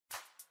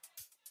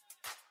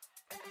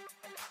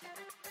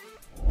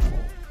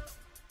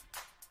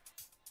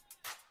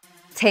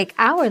Take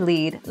our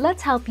lead,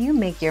 let's help you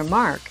make your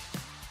mark.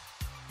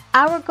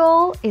 Our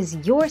goal is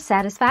your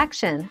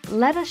satisfaction.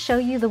 Let us show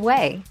you the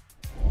way.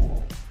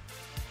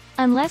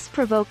 Unless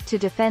provoked to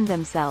defend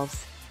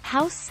themselves,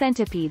 house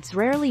centipedes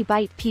rarely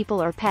bite people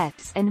or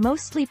pets and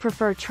mostly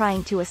prefer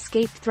trying to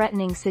escape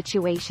threatening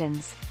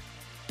situations.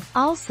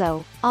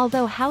 Also,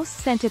 although house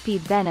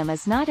centipede venom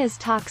is not as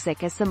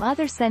toxic as some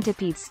other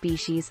centipede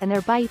species and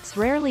their bites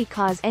rarely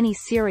cause any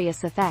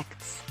serious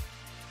effects.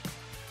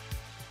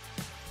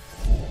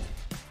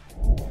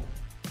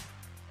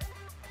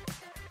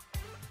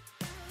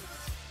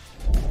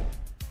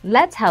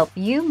 Let's help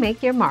you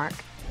make your mark.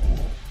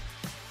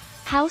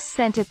 House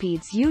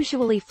centipedes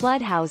usually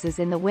flood houses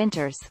in the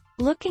winters,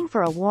 looking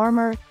for a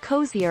warmer,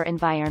 cozier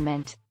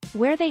environment,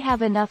 where they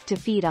have enough to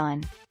feed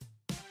on.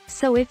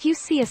 So if you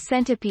see a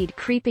centipede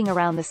creeping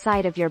around the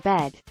side of your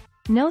bed,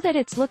 know that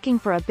it's looking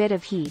for a bit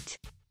of heat.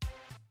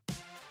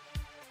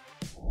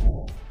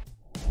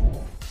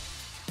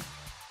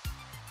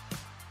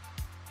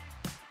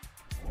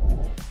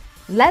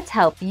 Let's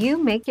help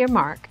you make your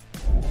mark.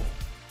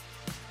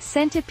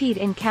 Centipede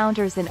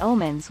encounters and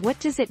omens. What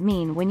does it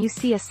mean when you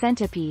see a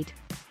centipede?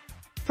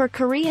 For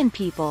Korean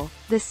people,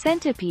 the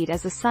centipede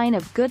is a sign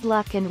of good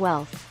luck and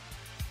wealth.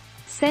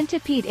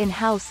 Centipede in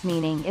house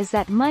meaning is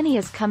that money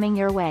is coming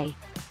your way.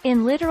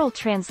 In literal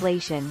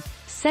translation,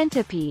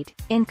 centipede,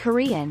 in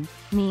Korean,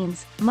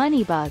 means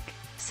money bug,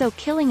 so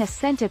killing a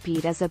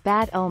centipede is a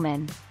bad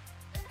omen.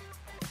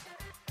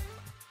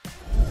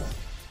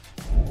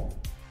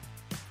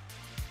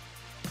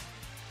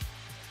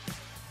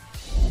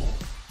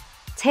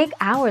 Take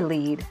our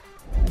lead.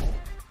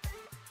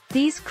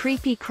 These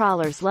creepy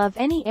crawlers love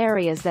any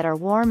areas that are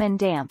warm and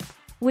damp,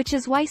 which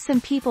is why some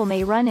people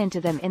may run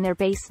into them in their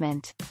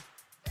basement.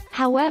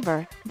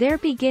 However, they're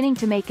beginning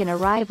to make an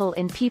arrival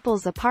in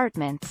people's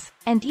apartments,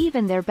 and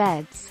even their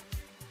beds.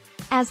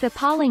 As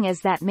appalling as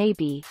that may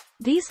be,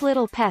 these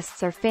little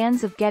pests are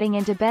fans of getting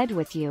into bed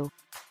with you.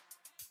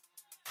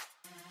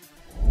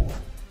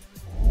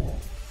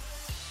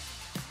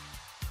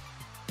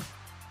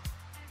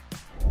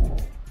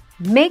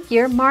 Make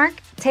your mark,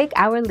 take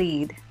our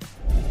lead.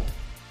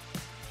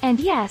 And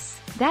yes,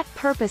 that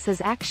purpose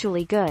is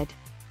actually good.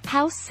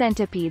 House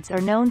centipedes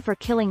are known for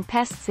killing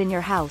pests in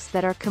your house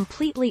that are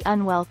completely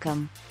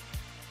unwelcome.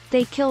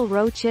 They kill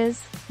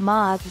roaches,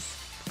 moths,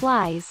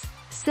 flies,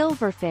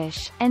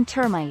 silverfish, and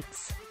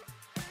termites.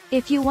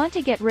 If you want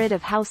to get rid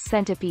of house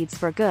centipedes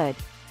for good,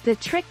 the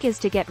trick is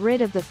to get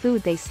rid of the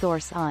food they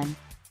source on.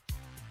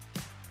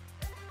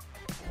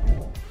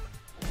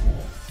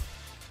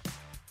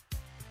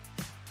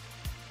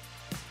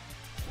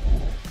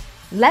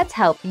 Let's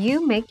help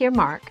you make your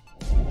mark.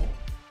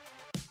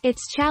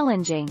 It's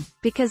challenging,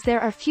 because there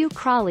are few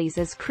crawlies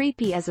as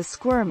creepy as a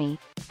squirmy,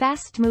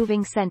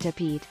 fast-moving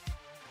centipede.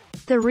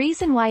 The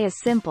reason why is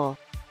simple.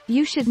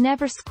 You should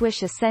never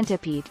squish a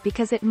centipede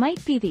because it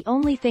might be the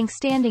only thing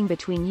standing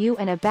between you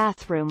and a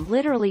bathroom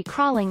literally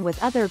crawling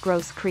with other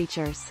gross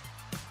creatures.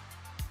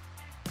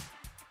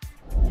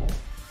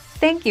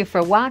 Thank you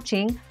for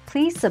watching.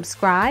 Please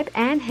subscribe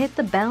and hit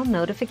the bell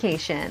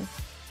notification.